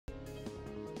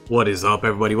What is up,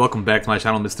 everybody? Welcome back to my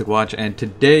channel, Mystic Watch, and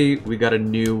today we got a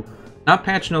new, not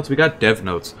patch notes, we got dev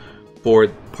notes for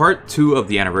part 2 of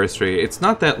the anniversary. It's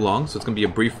not that long, so it's going to be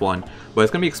a brief one, but it's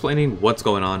going to be explaining what's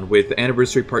going on with the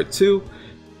anniversary part 2.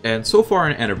 And so far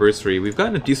in anniversary, we've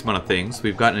gotten a decent amount of things.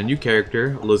 We've gotten a new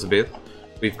character, Elizabeth.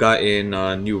 We've gotten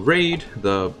a new raid,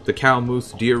 the cow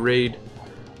moose deer raid,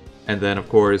 and then of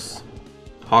course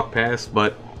Hawk Pass.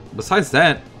 But besides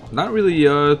that, not really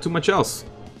too much else.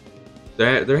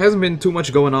 There hasn't been too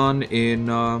much going on in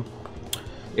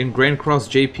Grand Cross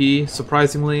JP,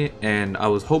 surprisingly, and I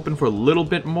was hoping for a little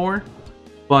bit more,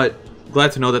 but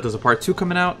glad to know that there's a part 2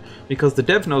 coming out, because the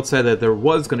dev note said that there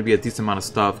was going to be a decent amount of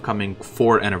stuff coming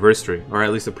for anniversary, or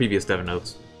at least the previous dev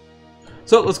notes.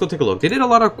 So let's go take a look. They did a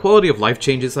lot of quality of life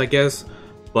changes, I guess,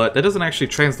 but that doesn't actually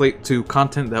translate to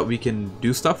content that we can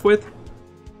do stuff with.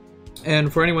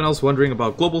 And for anyone else wondering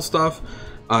about global stuff,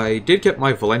 I did get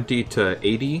my Valenti to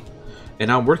 80,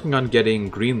 and I'm working on getting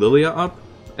Green Lilia up,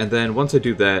 and then once I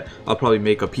do that, I'll probably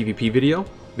make a PvP video,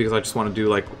 because I just want to do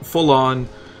like full-on,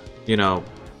 you know,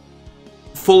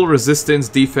 full resistance,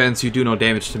 defense, you do no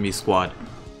damage to me squad.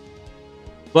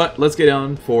 But let's get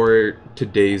on for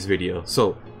today's video.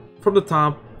 So, from the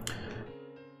top,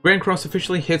 Grand Cross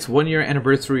officially hits 1 year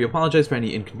anniversary. Apologize for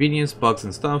any inconvenience, bugs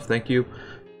and stuff, thank you.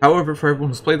 However, for everyone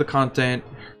who's played the content,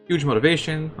 huge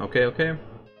motivation, okay.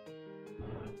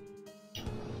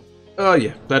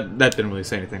 Yeah, that didn't really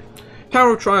say anything.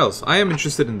 Tower of Trials, I am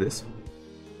interested in this.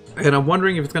 And I'm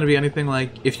wondering if it's going to be anything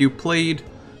like, if you played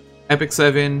Epic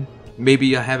 7,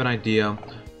 maybe I have an idea.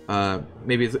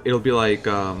 Maybe it'll be like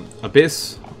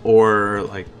Abyss, or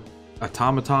like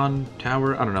Automaton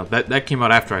Tower, I don't know. That came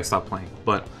out after I stopped playing.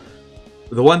 But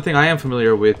the one thing I am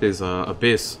familiar with is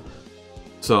Abyss.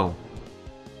 So,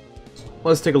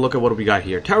 let's take a look at what we got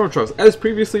here. Tower of Trials. As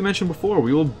previously mentioned before,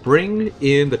 we will bring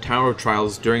in the Tower of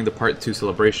Trials during the Part 2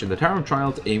 celebration. The Tower of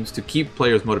Trials aims to keep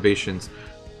players' motivations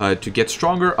to get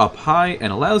stronger up high,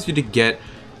 and allows you to get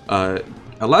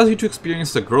allows you to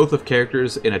experience the growth of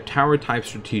characters in a tower-type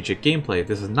strategic gameplay.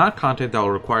 This is not content that will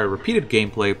require repeated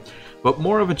gameplay, but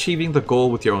more of achieving the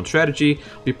goal with your own strategy.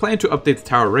 We plan to update the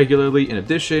tower regularly. In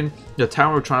addition, the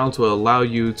Tower of Trials will allow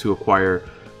you to acquire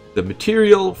the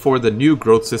material for the new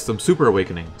growth system, Super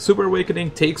Awakening. Super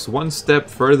Awakening takes one step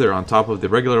further on top of the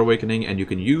regular Awakening, and you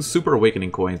can use Super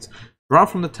Awakening coins drawn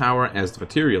from the tower as the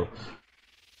material.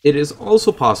 It is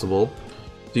also possible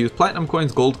to use Platinum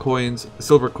coins, Gold coins,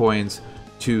 Silver coins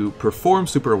to perform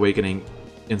Super Awakening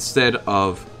instead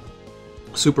of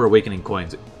Super Awakening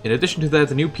coins. In addition to that,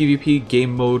 the new PvP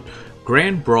game mode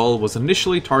Grand Brawl was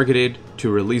initially targeted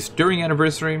to release during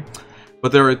Anniversary,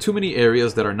 but there are too many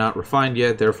areas that are not refined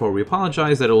yet, therefore we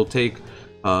apologize that it'll take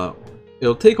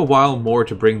a while more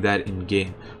to bring that in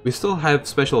game. We still have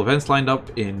special events lined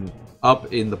up in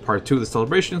the part 2 of the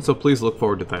celebration, so please look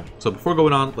forward to that. So before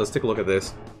going on, let's take a look at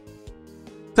this.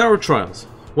 Tower Trials.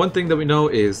 One thing that we know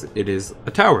is it is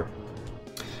a tower.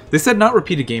 They said not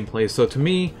repeated gameplay, so to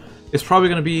me, it's probably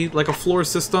going to be like a floor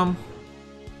system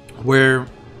where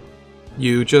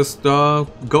you just go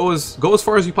as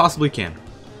far as you possibly can.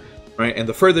 Right? And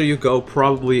the further you go,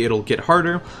 probably it'll get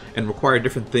harder and require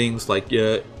different things. Like,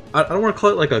 I don't want to call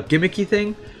it like a gimmicky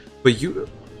thing, but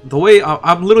the way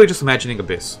I'm literally just imagining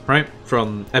Abyss, right?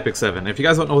 From Epic 7. If you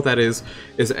guys don't know what that is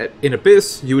in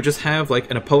Abyss, you would just have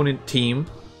like an opponent team,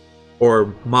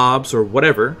 or mobs, or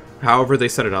whatever, however they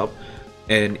set it up,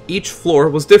 and each floor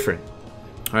was different.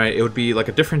 Right? It would be like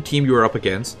a different team you were up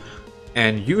against,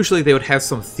 and usually they would have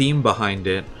some theme behind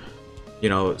it, you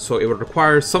know, so it would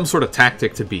require some sort of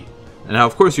tactic to beat. And now,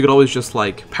 of course, you could always just,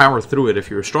 like, power through it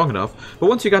if you were strong enough. But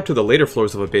once you got to the later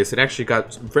floors of Abyss, it actually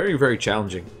got very, very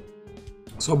challenging.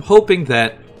 So I'm hoping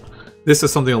that this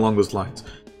is something along those lines,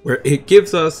 where it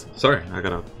gives us... Sorry, I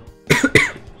gotta...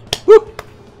 Woo!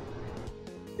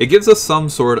 It gives us some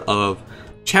sort of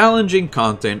challenging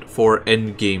content for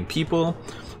endgame people,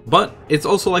 but it's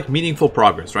also, like, meaningful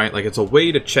progress, right? Like, it's a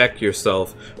way to check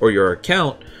yourself or your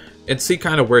account and see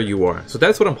kind of where you are. So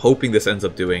that's what I'm hoping this ends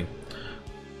up doing.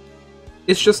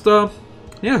 It's just,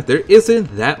 yeah, there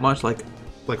isn't that much, like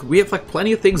we have, like,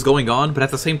 plenty of things going on, but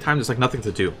at the same time, there's, like, nothing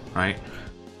to do, right?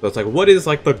 So it's like, what is,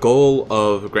 like, the goal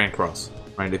of Grand Cross,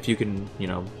 right? If you can, you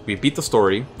know, we beat the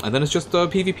story, and then it's just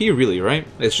PvP, really, right?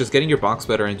 It's just getting your box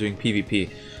better and doing PvP.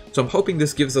 So I'm hoping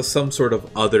this gives us some sort of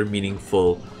other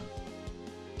meaningful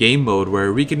game mode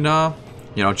where we can,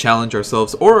 you know, challenge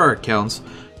ourselves or our accounts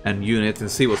and units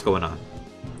and see what's going on.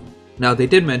 Now, they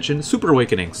did mention Super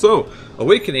Awakening. So,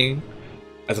 Awakening,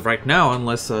 as of right now,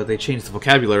 unless they change the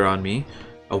vocabulary on me,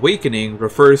 Awakening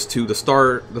refers to the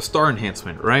star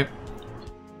enhancement, right?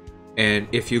 And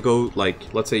if you go,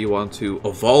 like, let's say you want to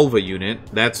evolve a unit,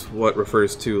 that's what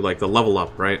refers to, like, the level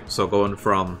up, right? So going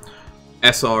from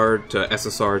SR to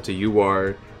SSR to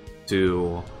UR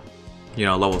to, you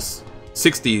know, levels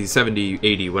 60, 70,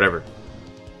 80, whatever.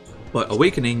 But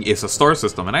Awakening is a star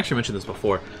system, and I actually mentioned this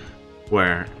before,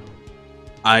 where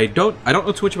I don't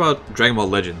know too much about Dragon Ball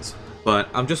Legends, but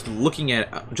I'm just looking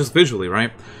at, just visually,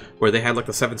 right? Where they had, like,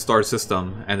 the 7-star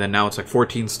system, and then now it's, like,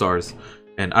 14 stars.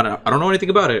 And I don't know anything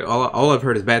about it. All I've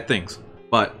heard is bad things.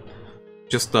 But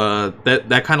just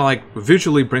that kind of like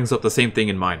visually brings up the same thing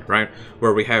in mind, right?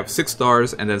 Where we have 6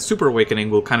 stars, and then Super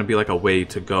Awakening will kind of be like a way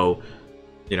to go,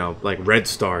 you know, like red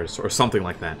stars or something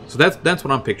like that. So that's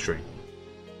what I'm picturing.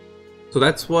 So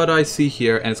that's what I see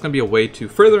here, and it's gonna be a way to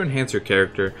further enhance your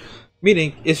character.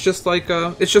 Meaning, it's just like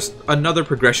it's just another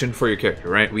progression for your character,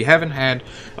 right? We haven't had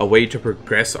a way to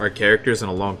progress our characters in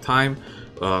a long time.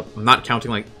 Not counting,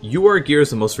 like, UR gear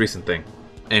is the most recent thing,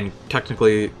 and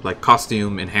technically, like,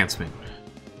 costume enhancement.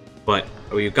 But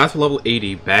we got to level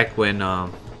 80 back when,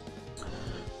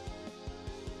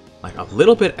 like, a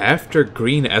little bit after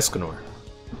Green Escanor,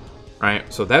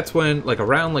 right? So that's when, like,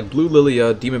 around, like, Blue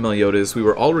Lilia, Demon Meliodas, we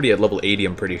were already at level 80,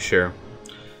 I'm pretty sure.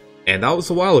 And that was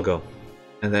a while ago.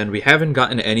 And then we haven't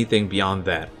gotten anything beyond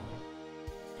that.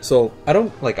 So,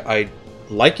 I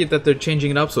like it that they're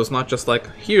changing it up, so it's not just like,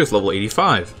 here's level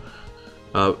 85.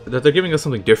 That they're giving us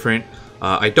something different.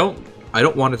 I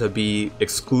don't want it to be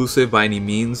exclusive by any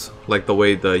means, like the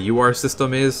way the UR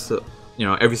system is. You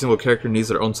know, every single character needs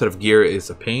their own set of gear is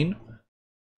a pain.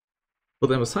 But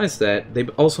then besides that, they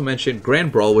also mentioned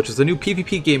Grand Brawl, which is a new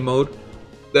PvP game mode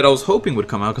that I was hoping would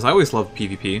come out, because I always loved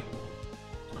PvP.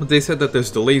 But they said that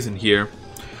there's delays in here.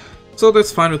 So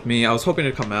that's fine with me. I was hoping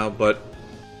it'd come out, but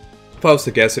if I was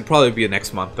to guess, it'd probably be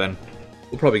next month then.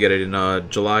 We'll probably get it in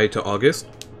July to August.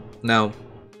 Now,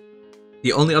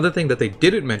 the only other thing that they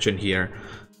didn't mention here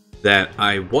that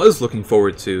I was looking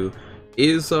forward to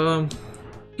is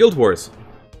Guild Wars.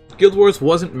 Guild Wars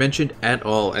wasn't mentioned at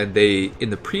all, and they, in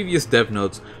the previous dev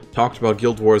notes, talked about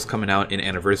Guild Wars coming out in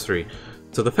Anniversary.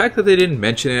 So the fact that they didn't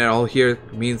mention it at all here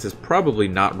means it's probably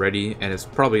not ready, and it's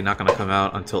probably not going to come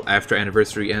out until after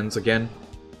Anniversary ends again.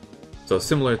 So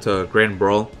similar to Grand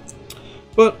Brawl.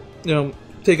 But, you know,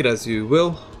 take it as you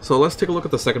will. So let's take a look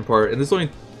at the second part. And this only,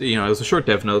 you know, it was a short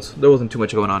dev notes. There wasn't too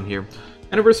much going on here.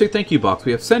 Anniversary thank you box.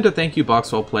 We have sent a thank you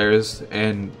box to all players,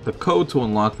 and the code to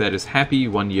unlock that is happy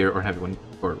 1 year or happy 1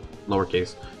 or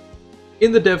lowercase.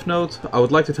 In the dev note, I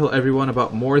would like to tell everyone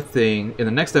about more things. In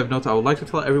the next dev note, I would like to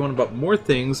tell everyone about more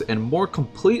things and more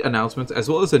complete announcements, as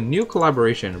well as a new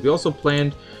collaboration. We also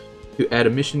planned to add a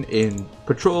mission in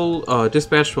Patrol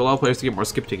Dispatch to allow players to get more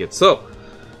skip tickets. So,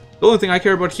 the only thing I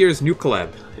care about here is new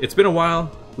collab. It's been a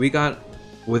while. We got,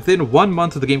 within 1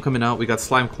 month of the game coming out, we got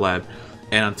Slime collab.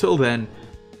 And until then,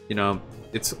 you know,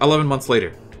 it's 11 months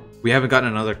later. We haven't gotten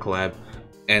another collab.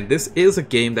 And this is a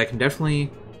game that can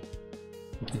definitely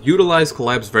utilize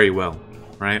collabs very well,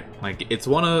 right? Like, it's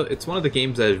one of the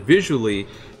games that visually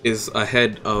is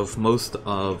ahead of most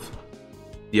of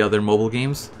the other mobile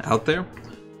games out there.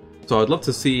 So I'd love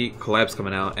to see collabs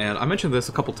coming out, and I mentioned this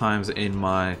a couple times in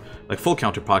my Full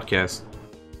Counter podcast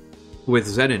with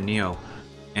Zed and Neo,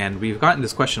 and we've gotten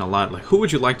this question a lot, like, who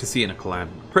would you like to see in a collab?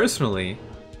 Personally,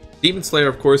 Demon Slayer,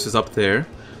 of course, is up there.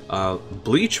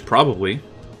 Bleach, probably.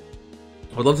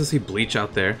 I would love to see Bleach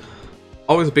out there.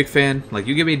 Always a big fan. Like,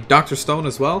 you give me Dr. Stone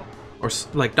as well, or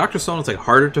like Dr. Stone is like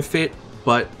harder to fit,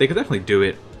 but they could definitely do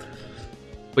it.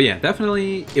 But yeah,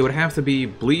 definitely it would have to be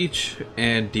Bleach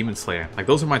and Demon Slayer. Like,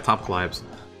 those are my top collabs.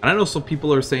 And I know some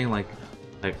people are saying like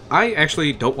I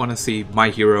actually don't want to see My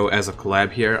Hero as a collab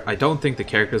here. I don't think the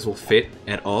characters will fit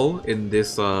at all in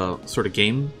this sort of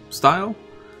game style.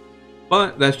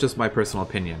 But that's just my personal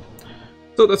opinion.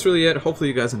 So that's really it. Hopefully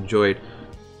you guys enjoyed.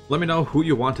 Let me know who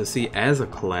you want to see as a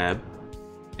collab.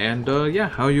 And yeah,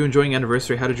 how are you enjoying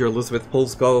Anniversary? How did your Elizabeth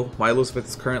pulls go? My Elizabeth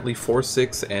is currently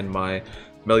 4-6 and my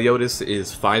Meliodas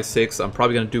is 5-6. I'm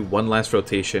probably going to do one last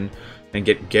rotation and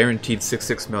get guaranteed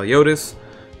 6-6 Meliodas,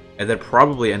 and then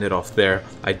probably end it off there.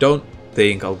 I don't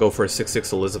think I'll go for a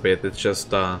 6-6 Elizabeth. It's just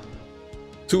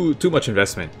too much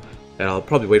investment, and I'll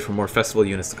probably wait for more festival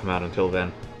units to come out until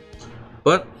then.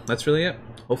 But that's really it.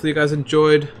 Hopefully you guys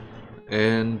enjoyed,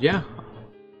 and yeah,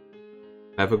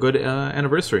 have a good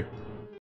anniversary.